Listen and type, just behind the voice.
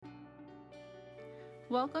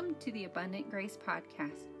Welcome to the Abundant Grace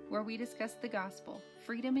Podcast, where we discuss the gospel,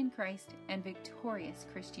 freedom in Christ, and victorious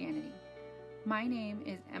Christianity. My name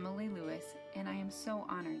is Emily Lewis, and I am so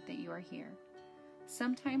honored that you are here.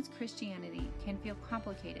 Sometimes Christianity can feel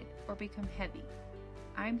complicated or become heavy.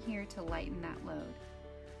 I'm here to lighten that load.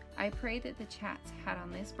 I pray that the chats had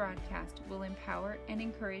on this broadcast will empower and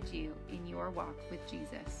encourage you in your walk with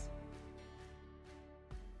Jesus.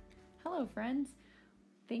 Hello, friends.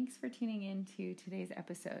 Thanks for tuning in to today's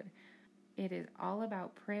episode. It is all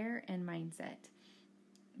about prayer and mindset.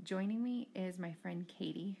 Joining me is my friend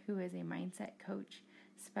Katie, who is a mindset coach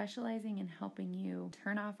specializing in helping you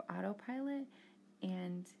turn off autopilot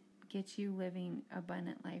and get you living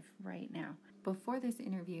abundant life right now. Before this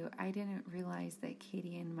interview, I didn't realize that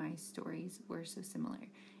Katie and my stories were so similar,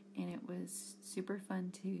 and it was super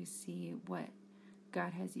fun to see what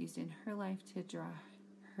God has used in her life to draw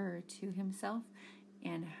her to himself,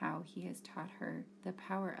 and how he has taught her the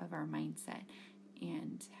power of our mindset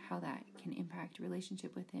and how that can impact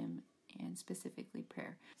relationship with him and specifically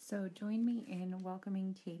prayer. So join me in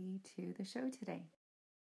welcoming Katie to the show today.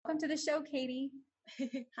 Welcome to the show, Katie.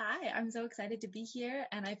 Hi, I'm so excited to be here,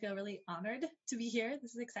 and I feel really honored to be here.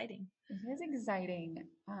 This is exciting. It is exciting.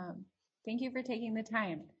 Thank you for taking the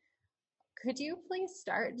time. Could you please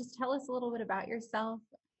start? Just tell us a little bit about yourself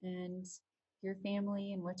and your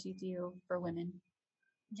family and what you do for women.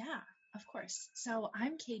 Yeah, of course. So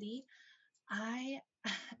I'm Katie. I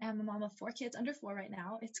am a mom of 4 kids under 4 right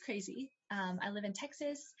now. It's crazy. I live in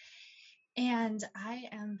Texas, and I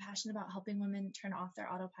am passionate about helping women turn off their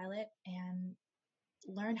autopilot and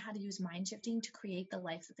learn how to use mind shifting to create the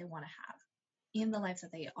life that they want to have in the life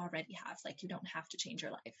that they already have. Like, you don't have to change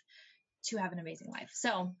your life to have an amazing life.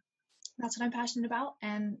 So that's what I'm passionate about,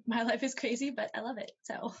 and my life is crazy, but I love it.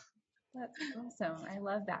 So that's awesome. I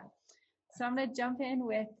love that. So I'm going to jump in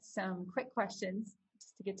with some quick questions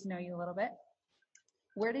just to get to know you a little bit.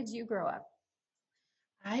 Where did you grow up?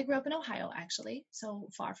 I grew up in Ohio, actually, so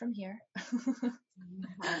far from here.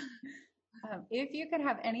 If you could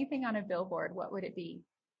have anything on a billboard, what would it be?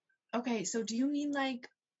 Okay, so do you mean like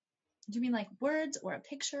words or a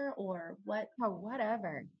picture or what? Oh,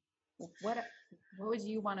 whatever. What would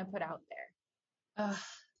you want to put out there?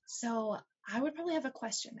 So I would probably have a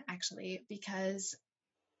question, actually, because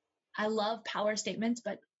I love power statements,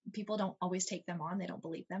 but people don't always take them on. They don't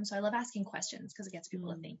believe them. So I love asking questions because it gets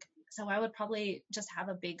people to think. So I would probably just have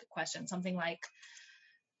a big question, something like,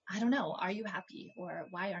 I don't know, are you happy? Or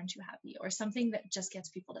why aren't you happy? Or something that just gets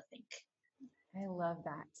people to think. I love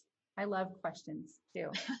that. I love questions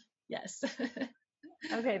too. Yes.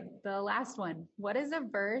 Okay, the last one. What is a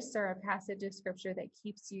verse or a passage of scripture that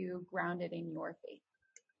keeps you grounded in your faith?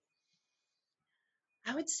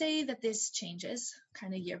 I would say that this changes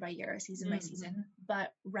kind of year by year, season by season.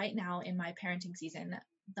 But right now in my parenting season,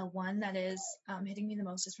 the one that is hitting me the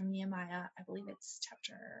most is from Nehemiah. I believe it's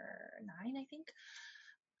chapter 9, I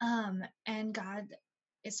think. And God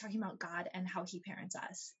is talking about God and how he parents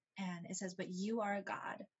us. And it says, but you are a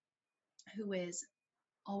God who is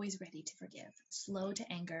always ready to forgive, slow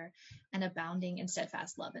to anger, and abounding in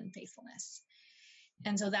steadfast love and faithfulness.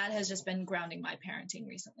 And so that has just been grounding my parenting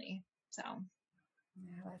recently. So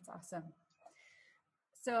yeah, that's awesome.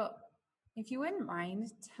 So if you wouldn't mind,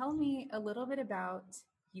 tell me a little bit about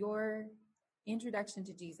your introduction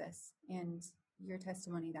to Jesus and your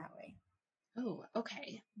testimony that way. Oh,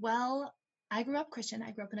 okay. Well, I grew up Christian.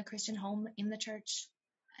 I grew up in a Christian home in the church,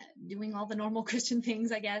 doing all the normal Christian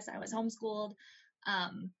things, I guess. I was homeschooled.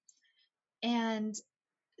 And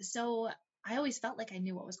so I always felt like I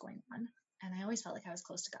knew what was going on, and I always felt like I was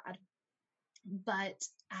close to God. But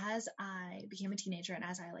as I became a teenager and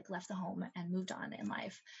as I left the home and moved on in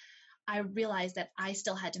life, I realized that I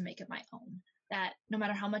still had to make it my own, that no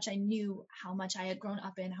matter how much I knew, how much I had grown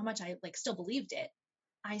up in, how much I still believed it,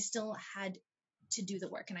 I still had to do the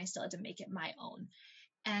work and I still had to make it my own.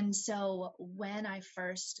 And so when I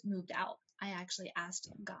first moved out, I actually asked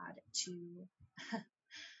God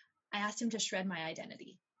I asked him to shred my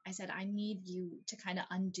identity. I said, I need you to kind of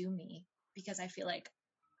undo me, because I feel like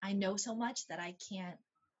I know so much that I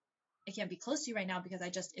can't be close to you right now, because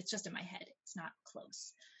it's just in my head. It's not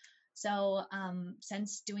close. So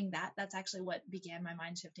since doing that, that's actually what began my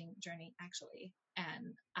mind shifting journey, actually.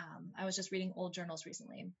 And I was just reading old journals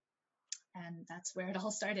recently, and that's where it all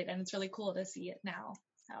started. And it's really cool to see it now.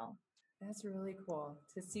 So that's really cool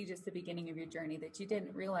to see just the beginning of your journey, that you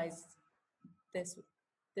didn't realize this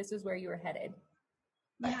was where you were headed.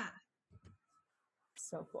 Yeah.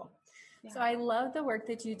 So cool. Yeah. So I love the work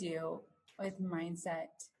that you do with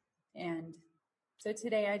mindset. And so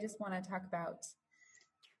today I just want to talk about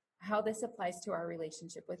how this applies to our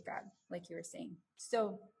relationship with God, like you were saying.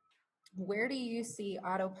 So where do you see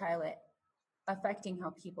autopilot affecting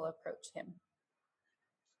how people approach him?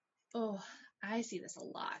 Oh, I see this a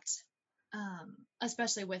lot,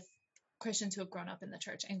 especially with Christians who have grown up in the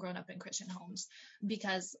church and grown up in Christian homes,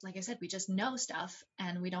 because, like I said, we just know stuff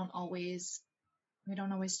and we don't always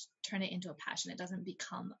turn it into a passion. It doesn't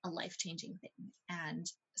become a life-changing thing. And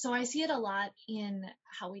so I see it a lot in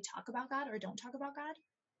how we talk about God or don't talk about God,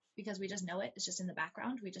 because we just know it. It's just in the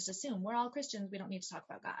background. We just assume we're all Christians. We don't need to talk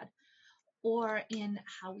about God. Or in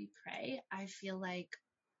how we pray. I feel like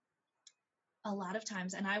a lot of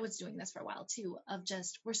times, and I was doing this for a while too, of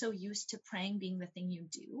just, we're so used to praying being the thing you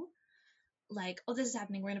do. Like, oh, this is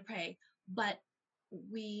happening, we're going to pray. But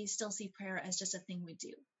we still see prayer as just a thing we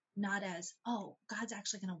do, not as, oh, God's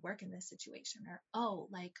actually going to work in this situation, or, oh,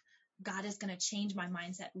 like, God is going to change my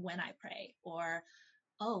mindset when I pray, or,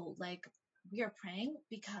 oh, like, we are praying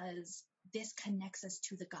because this connects us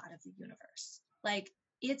to the God of the universe. Like,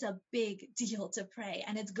 it's a big deal to pray,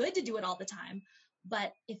 and it's good to do it all the time.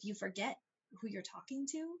 But if you forget who you're talking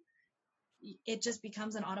to, it just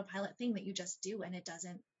becomes an autopilot thing that you just do, and it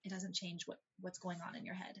doesn't change what's going on in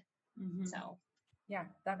your head. Mm-hmm. So yeah,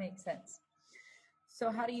 that makes sense.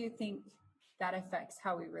 So how do you think that affects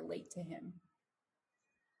how we relate to him?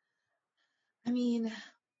 I mean,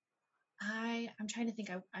 I'm trying to think.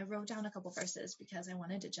 I wrote down a couple verses because I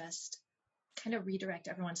wanted to just kind of redirect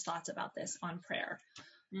everyone's thoughts about this on prayer.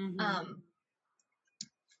 Mm-hmm.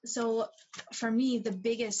 So for me, the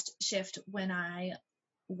biggest shift when I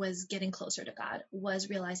was getting closer to God was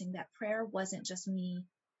realizing that prayer wasn't just me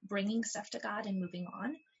bringing stuff to God and moving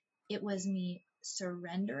on. It was me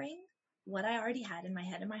surrendering what I already had in my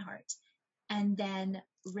head and my heart, and then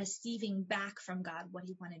receiving back from God what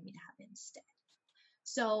he wanted me to have instead.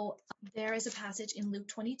 So there is a passage in Luke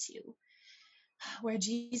 22 where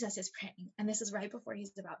Jesus is praying, and this is right before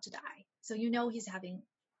he's about to die. So he's having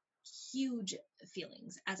huge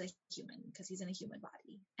feelings as a human because he's in a human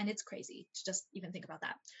body, and it's crazy to just even think about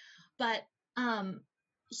that. But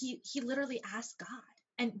he literally asked God,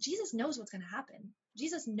 and Jesus knows what's going to happen.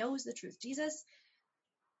 Jesus knows the truth. Jesus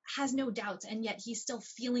has no doubts, and yet he's still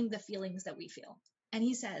feeling the feelings that we feel. And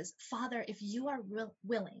he says, Father, if you are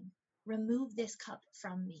willing, remove this cup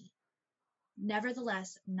from me.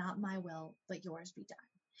 Nevertheless, not my will, but yours be done.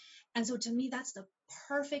 And so to me, that's the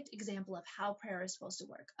perfect example of how prayer is supposed to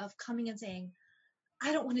work, of coming and saying,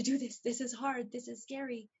 I don't want to do this. This is hard. This is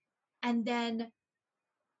scary. And then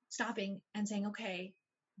stopping and saying, okay,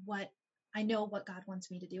 I know what God wants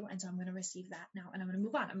me to do. And so I'm going to receive that now. And I'm going to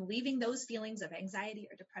move on. I'm leaving those feelings of anxiety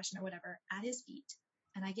or depression or whatever at his feet.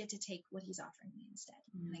 And I get to take what he's offering me instead.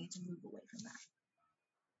 And I get to move away from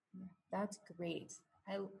that. That's great.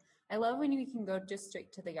 I love when we can go just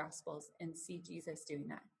straight to the Gospels and see Jesus doing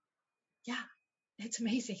that. Yeah, it's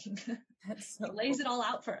amazing. That's so he lays cool. it all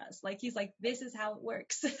out for us. Like, he's like, this is how it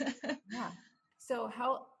works. Yeah. So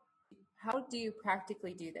how do you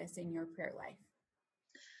practically do this in your prayer life?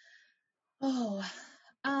 Oh,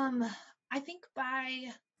 I think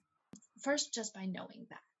just by knowing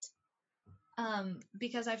that.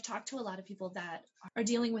 Because I've talked to a lot of people that are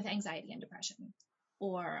dealing with anxiety and depression,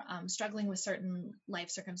 or struggling with certain life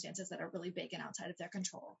circumstances that are really big and outside of their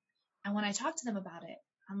control. And when I talk to them about it,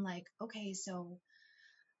 I'm like, okay, so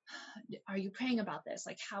are you praying about this?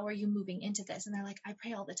 Like, how are you moving into this? And they're like, I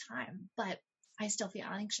pray all the time, but I still feel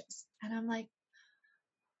anxious. And I'm like,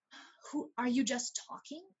 are you just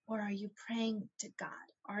talking, or are you praying to God?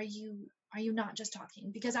 Are you not just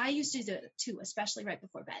talking? Because I used to do it too, especially right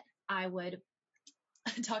before bed. I would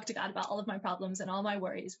talk to God about all of my problems and all my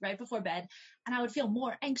worries right before bed, and I would feel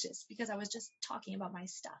more anxious because I was just talking about my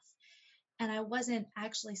stuff. And I wasn't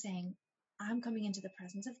actually saying, I'm coming into the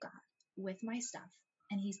presence of God with my stuff,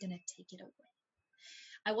 and he's going to take it away.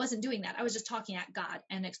 I wasn't doing that. I was just talking at God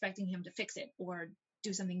and expecting him to fix it or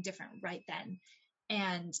do something different right then.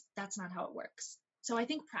 And that's not how it works. So I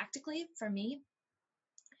think practically for me,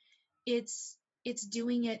 it's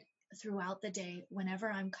doing it throughout the day whenever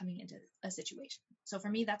I'm coming into a situation. So for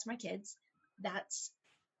me, that's my kids. That's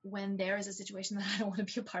when there is a situation that I don't want to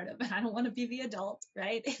be a part of, and I don't want to be the adult,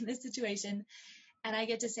 right, in this situation. And I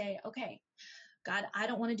get to say, okay, God, I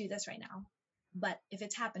don't want to do this right now, but if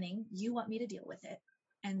it's happening, you want me to deal with it.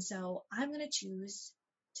 And so I'm going to choose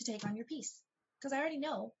to take on your peace, because I already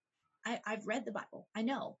know, I've read the Bible. I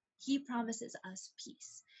know he promises us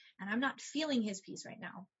peace, and I'm not feeling his peace right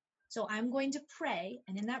now. So I'm going to pray,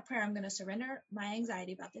 and in that prayer, I'm going to surrender my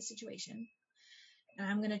anxiety about this situation, and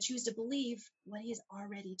I'm going to choose to believe what he's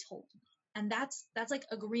already told me. And that's like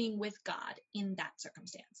agreeing with God in that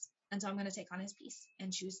circumstance. And so I'm going to take on his peace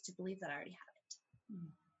and choose to believe that I already have it.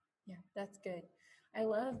 Yeah, that's good. I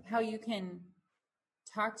love how you can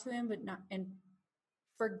talk to him, but not, and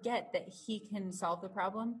forget that he can solve the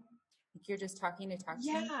problem. Like you're just talking to talk to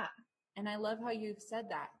him. Yeah. And I love how you've said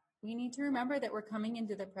that. We need to remember that we're coming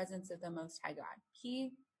into the presence of the Most High God.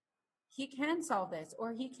 He can solve this,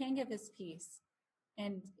 or he can give us peace.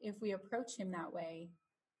 And if we approach him that way,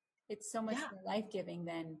 it's so much more life-giving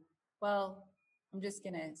than, well, I'm just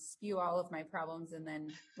going to spew all of my problems and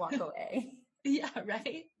then walk away. Yeah,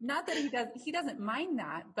 right? Not that he doesn't mind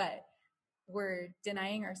that, but we're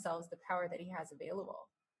denying ourselves the power that he has available.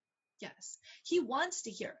 Yes. He wants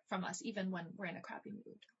to hear from us even when we're in a crappy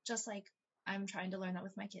mood. Just like I'm trying to learn that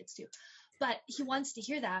with my kids too. But he wants to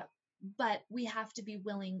hear that, but we have to be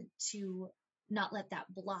willing to not let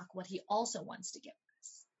that block what he also wants to give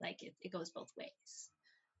us. Like it goes both ways.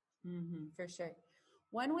 Mm-hmm, for sure.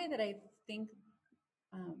 One way that I think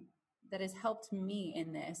that has helped me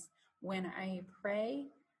in this, when I pray,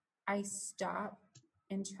 I stop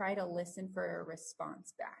and try to listen for a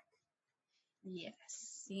response back.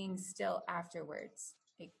 Yes. Being still afterwards.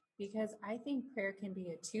 Because I think prayer can be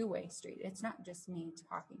a two-way street. It's not just me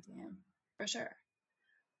talking to him. For sure.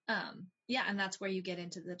 Yeah, and that's where you get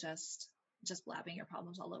into the just blabbing your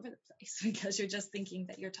problems all over the place because you're just thinking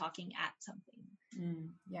that you're talking at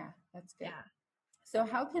something. Yeah, that's good. Yeah. So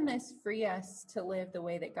how can this free us to live the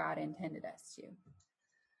way that God intended us to?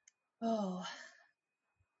 Oh,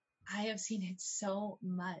 I have seen it so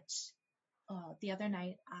much. The other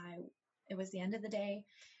night, it was the end of the day,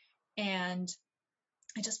 and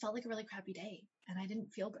I just felt like a really crappy day, and I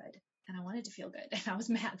didn't feel good, and I wanted to feel good, and I was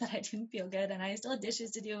mad that I didn't feel good, and I still had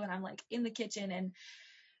dishes to do, and I'm like in the kitchen and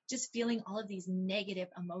just feeling all of these negative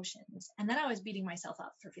emotions. And then I was beating myself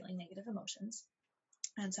up for feeling negative emotions.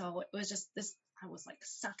 And so it was just this, I was like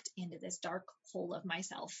sucked into this dark hole of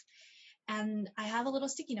myself. And I have a little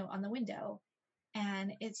sticky note on the window,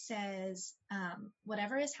 and it says,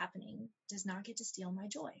 whatever is happening does not get to steal my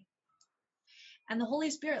joy. And the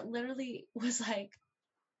Holy Spirit literally was like,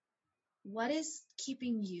 what is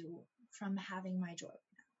keeping you from having my joy right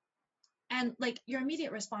now? And like your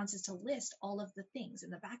immediate response is to list all of the things in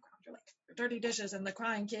the background. You're like the dirty dishes and the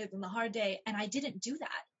crying kids and the hard day. And I didn't do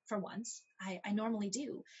that for once. I normally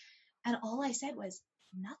do. And all I said was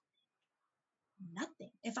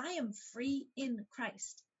nothing. If I am free in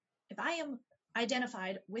Christ, if I am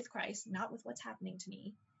identified with Christ, not with what's happening to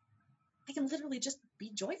me, I can literally just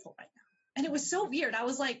be joyful right now. And it was so weird. I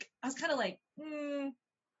was kind of like,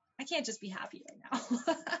 I can't just be happy right now.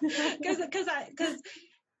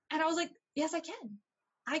 And I was like, yes, I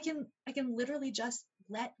can. I can literally just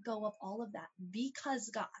let go of all of that because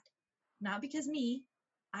God, not because me.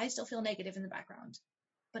 I still feel negative in the background,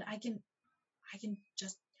 but I can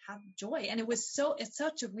just have joy. And it's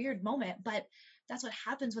such a weird moment, but that's what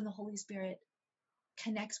happens when the Holy Spirit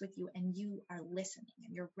connects with you and you are listening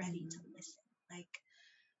and you're ready to listen.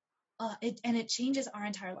 It changes our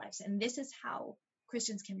entire lives. And this is how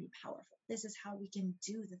Christians can be powerful. This is how we can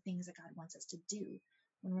do the things that God wants us to do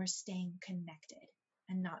when we're staying connected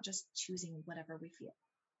and not just choosing whatever we feel.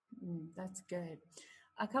 That's good.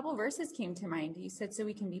 A couple verses came to mind. You said, so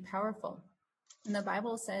we can be powerful. And the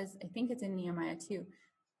Bible says, I think it's in Nehemiah 2,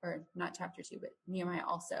 or not chapter 2, but Nehemiah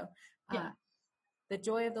also. The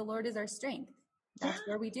joy of the Lord is our strength. That's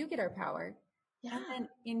where we do get our power. Yeah. And then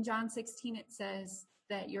in John 16, it says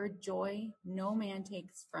that your joy, no man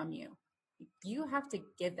takes from you. You have to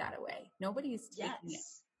give that away. Nobody's taking it.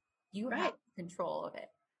 You have control of it.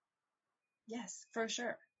 Yes, for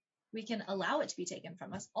sure. We can allow it to be taken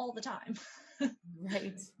from us all the time.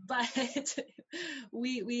 Right. But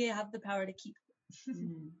we have the power to keep it.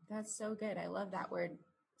 That's so good. I love that word.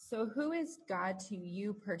 So who is God to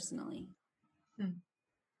you personally?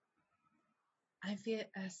 I feel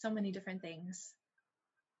so many different things.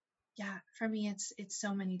 Yeah, for me, it's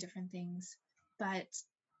so many different things. But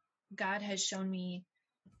God has shown me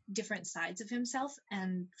different sides of himself.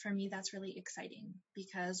 And for me, that's really exciting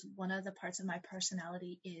because one of the parts of my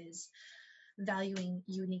personality is valuing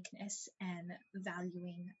uniqueness and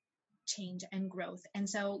valuing change and growth. And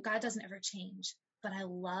so God doesn't ever change, but I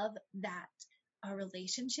love that our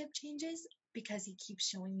relationship changes because he keeps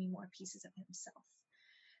showing me more pieces of himself.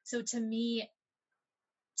 So to me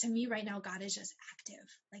right now, God is just active.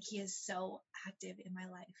 Like he is so active in my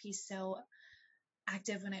life. He's so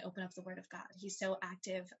active when I open up the word of God. He's so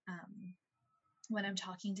active when I'm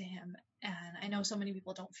talking to him. And I know so many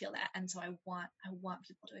people don't feel that. And so I want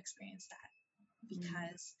people to experience that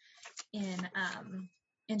because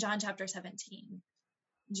in John chapter 17,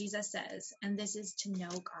 Jesus says, and this is to know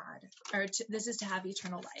God, or this is to have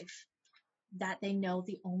eternal life, that they know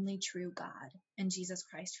the only true God and Jesus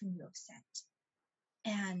Christ whom you have sent.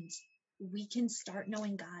 And we can start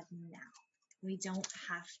knowing God now. We don't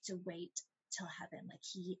have to wait till heaven.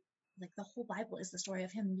 Like the whole Bible is the story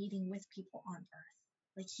of him meeting with people on earth.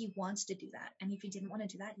 Like he wants to do that. And if he didn't want to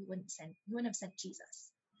do that, he wouldn't have sent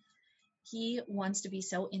Jesus. He wants to be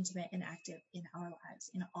so intimate and active in our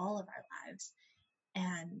lives, in all of our lives.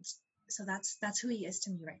 And so that's who he is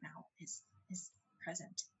to me right now, is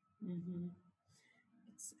present. Mm-hmm.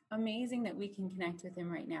 It's amazing that we can connect with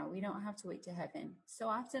him right now. We don't have to wait to heaven. So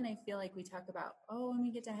often I feel like we talk about, when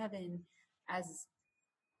we get to heaven, as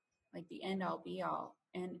like the end all be all.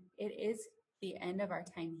 And it is the end of our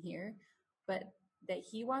time here, but that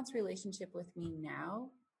he wants relationship with me now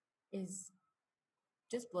is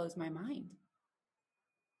just blows my mind.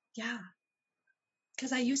 Yeah.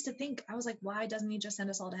 Because I used to think, I was like, why doesn't he just send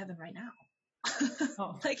us all to heaven right now?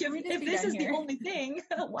 Like if this is the only thing,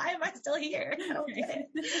 why am I still here? I don't get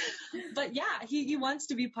it. But yeah, he wants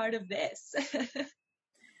to be part of this.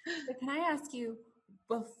 So can I ask you,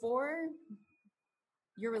 before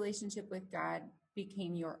your relationship with God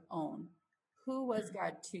became your own, who was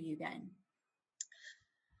God to you then?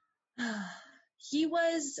 He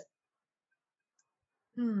was,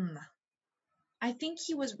 I think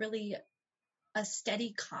he was really a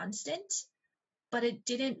steady constant, but it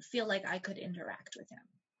didn't feel like I could interact with him.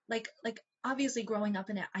 Like obviously growing up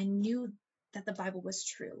in it, I knew that the Bible was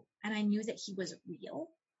true and I knew that he was real,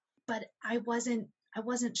 but I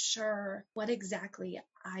wasn't sure what exactly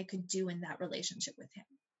I could do in that relationship with him.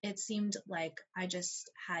 It seemed like I just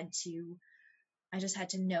had to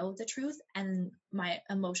know the truth, and my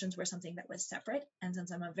emotions were something that was separate. And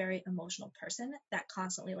since I'm a very emotional person, that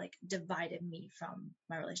constantly like divided me from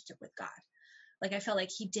my relationship with God. Like I felt like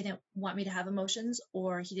he didn't want me to have emotions,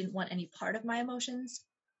 or he didn't want any part of my emotions.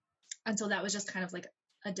 And so that was just kind of like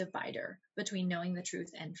a divider between knowing the truth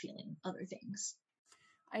and feeling other things.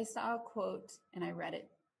 I saw a quote and I read it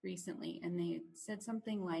recently, and they said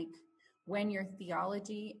something like, when your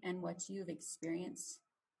theology and what you've experienced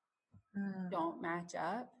don't match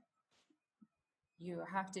up, you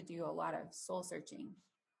have to do a lot of soul searching.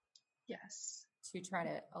 Yes. To try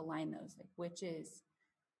to align those, like which is,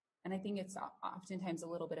 and I think it's oftentimes a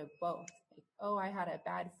little bit of both. Like, I had a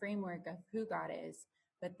bad framework of who God is,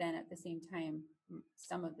 but then at the same time,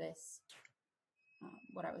 some of this,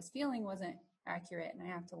 what I was feeling wasn't accurate, and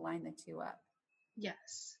I have to line the two up.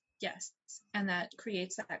 Yes. And that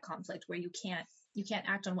creates that conflict where you can't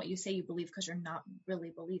act on what you say you believe because you're not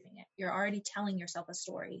really believing it. You're already telling yourself a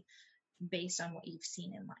story based on what you've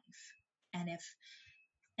seen in life.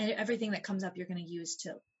 And everything that comes up, you're going to use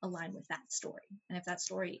to align with that story. And if that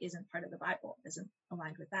story isn't part of the Bible, isn't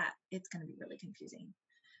aligned with that, it's going to be really confusing.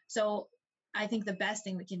 So I think the best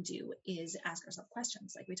thing we can do is ask ourselves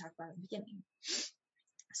questions like we talked about in the beginning.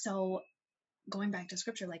 So going back to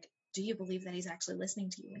scripture, like, do you believe that he's actually listening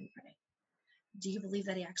to you when you pray? Do you believe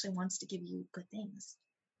that he actually wants to give you good things?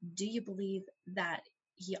 Do you believe that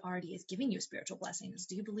he already is giving you spiritual blessings?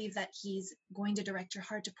 Do you believe that he's going to direct your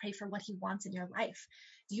heart to pray for what he wants in your life?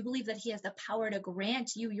 Do you believe that he has the power to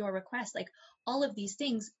grant you your request? Like all of these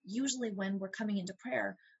things, usually when we're coming into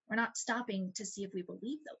prayer, we're not stopping to see if we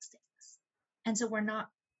believe those things. And so we're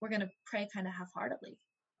going to pray kind of half-heartedly.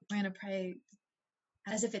 We're going to pray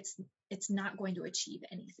as if it's not going to achieve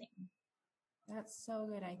anything. That's so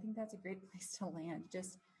good. I think that's a great place to land,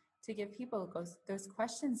 just to give people those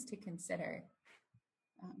questions to consider.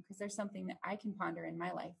 Because there's something that I can ponder in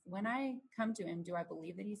my life. When I come to him, do I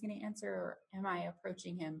believe that he's going to answer, or am I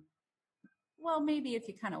approaching him? Well, maybe if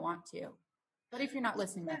you kind of want to, but if you're not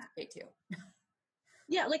listening, that's okay too.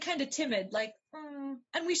 Yeah, like kind of timid, like,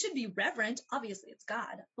 and we should be reverent. Obviously, it's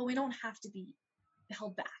God, but we don't have to be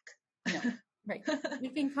held back. No, right. We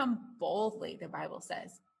can come boldly, the Bible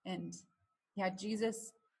says. And yeah,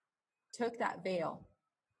 Jesus took that veil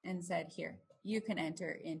and said, here, you can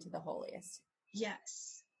enter into the holiest.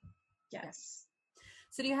 Yes.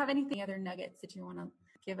 So do you have any other nuggets that you want to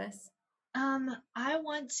give us? I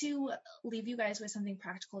want to leave you guys with something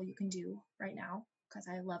practical you can do right now, because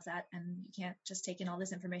I love that, and you can't just take in all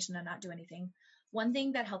this information and not do anything. One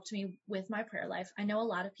thing that helped me with my prayer life, I know a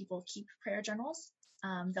lot of people keep prayer journals.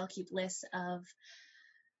 They'll keep lists of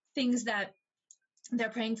things that they're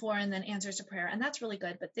praying for and then answers to prayer, and that's really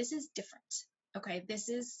good, but this is different. Okay, this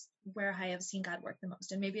is where I have seen God work the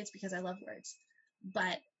most, and maybe it's because I love words,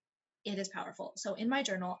 but it is powerful. So in my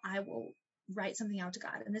journal, I will write something out to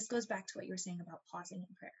God. And this goes back to what you were saying about pausing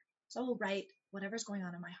in prayer. So I will write whatever's going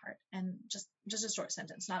on in my heart, and just a short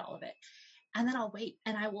sentence, not all of it. And then I'll wait,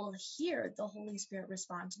 and I will hear the Holy Spirit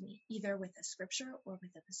respond to me, either with a scripture or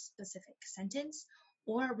with a specific sentence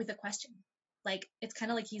or with a question. Like, it's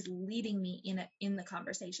kind of like he's leading me in the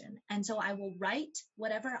conversation. And so I will write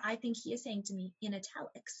whatever I think he is saying to me in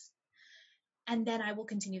italics. And then I will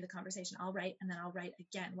continue the conversation. I'll write, and then I'll write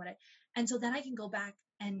again and so then I can go back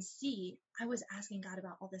and see, I was asking God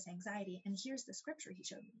about all this anxiety, and here's the scripture he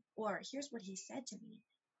showed me, or here's what he said to me.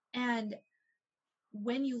 And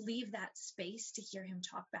when you leave that space to hear him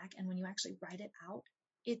talk back, and when you actually write it out,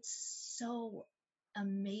 it's so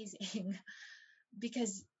amazing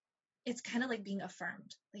because it's kind of like being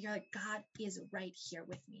affirmed. Like, you're like, God is right here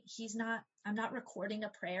with me. I'm not recording a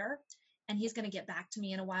prayer and he's going to get back to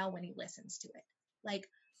me in a while when he listens to it. Like,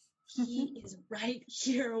 he is right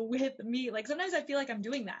here with me. Like, sometimes I feel like I'm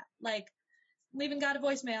doing that. Like, leaving God a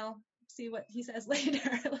voicemail, see what he says later.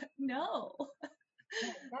 Like, no.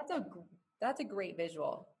 That's a great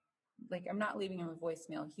visual. Like, I'm not leaving him a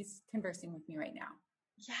voicemail. He's conversing with me right now.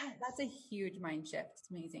 Yes. That's a huge mind shift. It's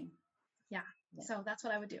amazing. Yeah. So that's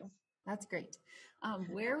what I would do. That's great.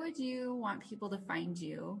 Where would you want people to find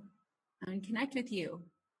you and connect with you?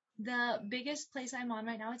 The biggest place I'm on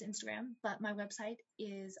right now is Instagram, but my website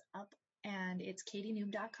is up, and it's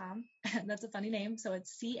katieneub.com. And that's a funny name. So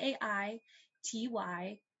it's CAITYNEUB.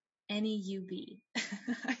 I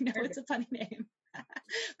know It's a funny name,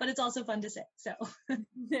 but it's also fun to say. So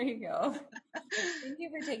there you go. Thank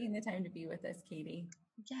you for taking the time to be with us, Katie.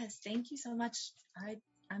 Yes, thank you so much.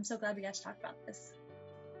 I'm so glad we got to talk about this.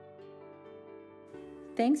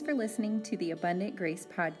 Thanks for listening to the Abundant Grace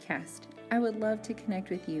podcast. I would love to connect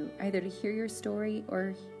with you, either to hear your story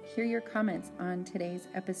or hear your comments on today's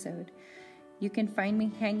episode. You can find me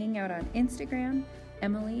hanging out on Instagram,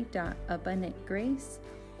 emily.abundantgrace,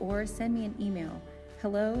 or send me an email,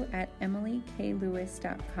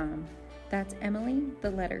 hello@emilyklouis.com. That's Emily,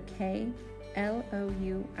 the letter K,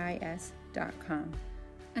 LOUIS.com.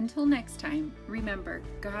 Until next time, remember,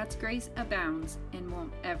 God's grace abounds and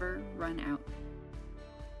won't ever run out.